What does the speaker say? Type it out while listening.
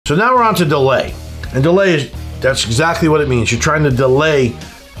So now we're on to delay. And delay is, that's exactly what it means. You're trying to delay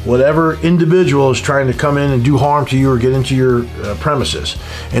whatever individual is trying to come in and do harm to you or get into your premises.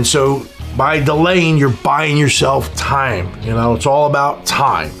 And so by delaying, you're buying yourself time. You know, it's all about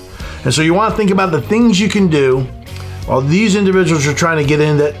time. And so you want to think about the things you can do while these individuals are trying to get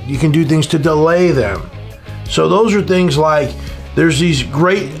in, that you can do things to delay them. So those are things like, there's these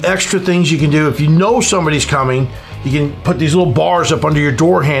great extra things you can do. If you know somebody's coming, you can put these little bars up under your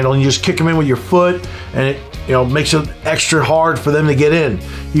door handle and you just kick them in with your foot, and it, you know, makes it extra hard for them to get in.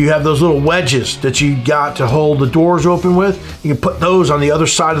 You have those little wedges that you got to hold the doors open with. You can put those on the other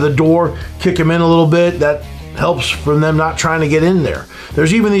side of the door, kick them in a little bit. That helps from them not trying to get in there.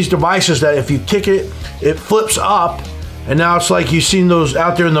 There's even these devices that if you kick it, it flips up, and now it's like you've seen those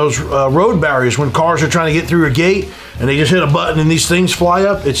out there in those road barriers when cars are trying to get through a gate and they just hit a button and these things fly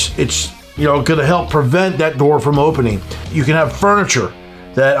up. It's you know, going to help prevent that door from opening. You can have furniture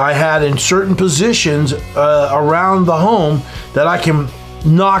that I had in certain positions around the home that I can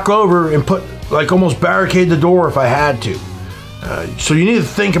knock over and put, like, almost barricade the door if I had to. So you need to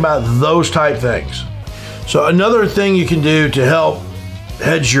think about those type things. So another thing you can do to help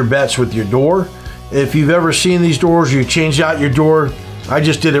hedge your bets with your door, if you've ever seen these doors, you change out your door. I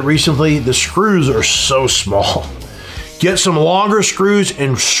just did it recently. The screws are so small. Get some longer screws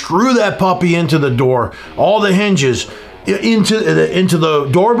and screw that puppy into the door. All the hinges into the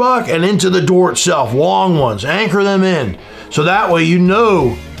door buck and into the door itself. Long ones. Anchor them in. So that way you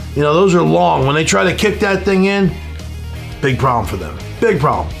know those are long. When they try to kick that thing in, big problem for them. Big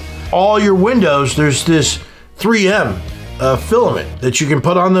problem. All your windows, there's this 3M filament that you can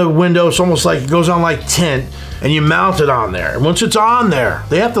put on the window. It's almost like it goes on like tint, and you mount it on there. And once it's on there,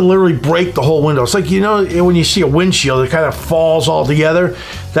 they have to literally break the whole window. It's like, you know, when you see a windshield, it kind of falls all together.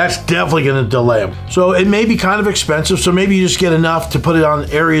 That's definitely going to delay them. So it may be kind of expensive, so maybe you just get enough to put it on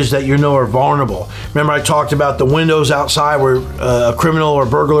areas that you know are vulnerable. Remember I talked about the windows outside where a criminal or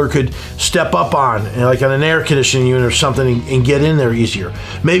burglar could step up on, like on an air conditioning unit or something, and get in there easier.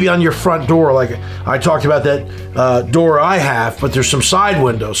 Maybe on your front door, like I talked about that door I have, but there's some side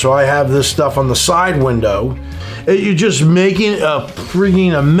windows. So I have this stuff on the side window. You're just making a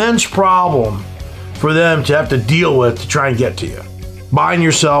freaking immense problem for them to have to deal with to try and get to you. Buying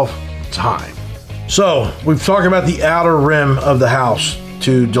yourself time. So we've talked about the outer rim of the house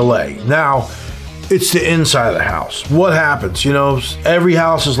to delay. Now it's the inside of the house. What happens? You know, every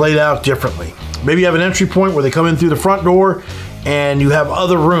house is laid out differently. Maybe you have an entry point where they come in through the front door and you have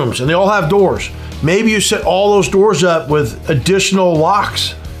other rooms and they all have doors. Maybe you set all those doors up with additional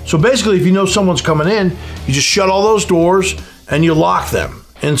locks. So basically, if you know someone's coming in, you just shut all those doors and you lock them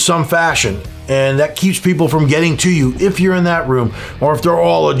in some fashion. And that keeps people from getting to you if you're in that room, or if they're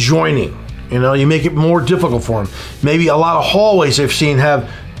all adjoining. You know, you make it more difficult for them. Maybe a lot of hallways I've seen have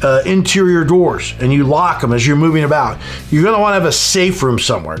interior doors, and you lock them as you're moving about. You're going to want to have a safe room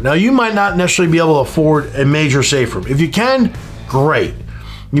somewhere. Now, you might not necessarily be able to afford a major safe room. If you can, great.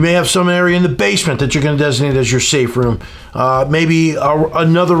 You may have some area in the basement that you're going to designate as your safe room. Maybe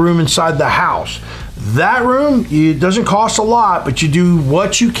another room inside the house. That room, it doesn't cost a lot, but you do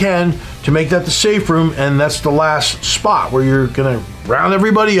what you can to make that the safe room, and that's the last spot where you're going to round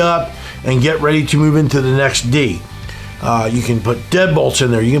everybody up and get ready to move into the next D. You can put deadbolts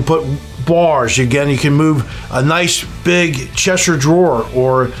in there. You can put bars. Again, you can move a nice big Cheshire drawer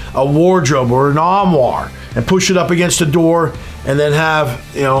or a wardrobe or an armoire and push it up against the door, and then have,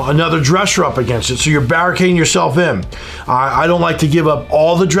 you know, another dresser up against it. So you're barricading yourself in. I don't like to give up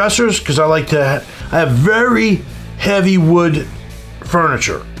all the dressers because I like to I have very heavy wood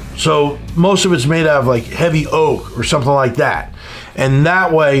furniture. So most of it's made out of like heavy oak or something like that. And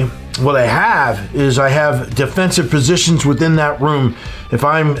that way, what I have is I have defensive positions within that room. If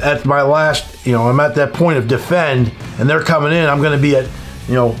I'm at my last, you know, I'm at that point of defend and they're coming in, I'm going to be at,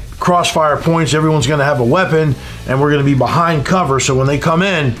 you know, crossfire points. Everyone's going to have a weapon and we're going to be behind cover. So when they come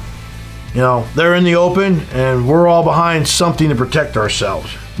in, you know, they're in the open and we're all behind something to protect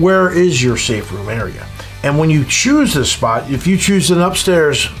ourselves. Where is your safe room area? And when you choose this spot, if you choose an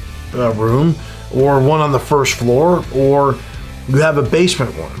upstairs room or one on the first floor, or you have a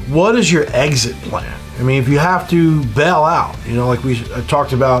basement one, what is your exit plan? I mean, if you have to bail out, you know, like we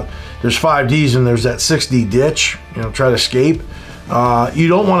talked about, there's 5 Ds and there's that 6D ditch, you know, try to escape. You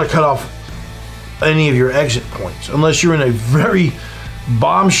don't want to cut off any of your exit points unless you're in a very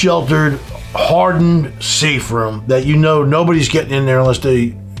bomb sheltered, hardened safe room that you know nobody's getting in there unless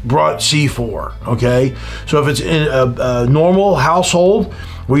they brought C4, okay? So if it's in a normal household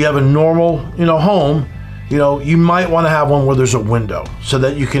where you have a normal, you know, home, you know, you might want to have one where there's a window so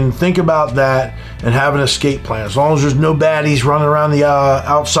that you can think about that and have an escape plan. As long as there's no baddies running around the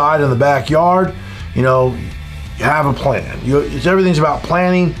outside in the backyard, you know, you have a plan. Everything's about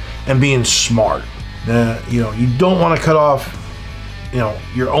planning and being smart. You know, you don't want to cut off, you know,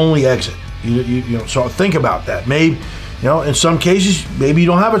 your only exit. You know, so think about that. Maybe, you know, in some cases, maybe you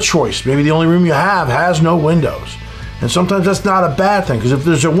don't have a choice. Maybe the only room you have has no windows. And sometimes that's not a bad thing, because if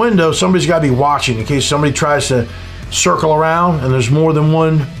there's a window, somebody's got to be watching in case somebody tries to circle around and there's more than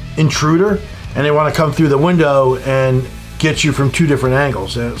one intruder and they want to come through the window and get you from two different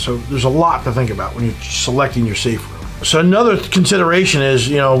angles. So there's a lot to think about when you're selecting your safe room. So another consideration is,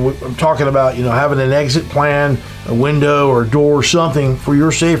 you know, I'm talking about, you know, having an exit plan, a window or a door or something for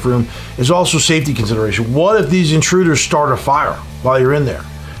your safe room is also safety consideration. What if these intruders start a fire while you're in there?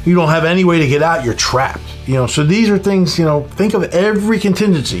 You don't have any way to get out, you're trapped. You know, so these are things, you know, think of every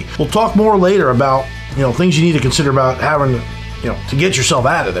contingency. We'll talk more later about, you know, things you need to consider about having, you know, to get yourself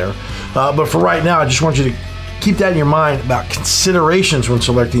out of there. But for right now, I just want you to keep that in your mind about considerations when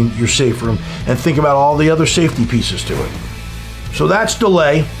selecting your safe room, and think about all the other safety pieces to it. So that's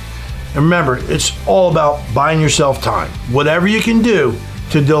delay. And remember, it's all about buying yourself time. Whatever you can do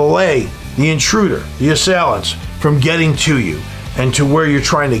to delay the intruder, the assailants, from getting to you and to where you're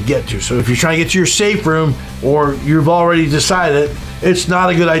trying to get to. So if you're trying to get to your safe room, or you've already decided it's not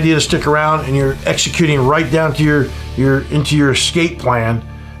a good idea to stick around and you're executing right down to your escape plan,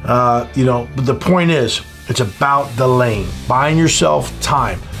 you know, but the point is, it's about delaying, buying yourself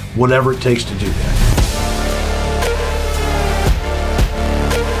time, whatever it takes to do that.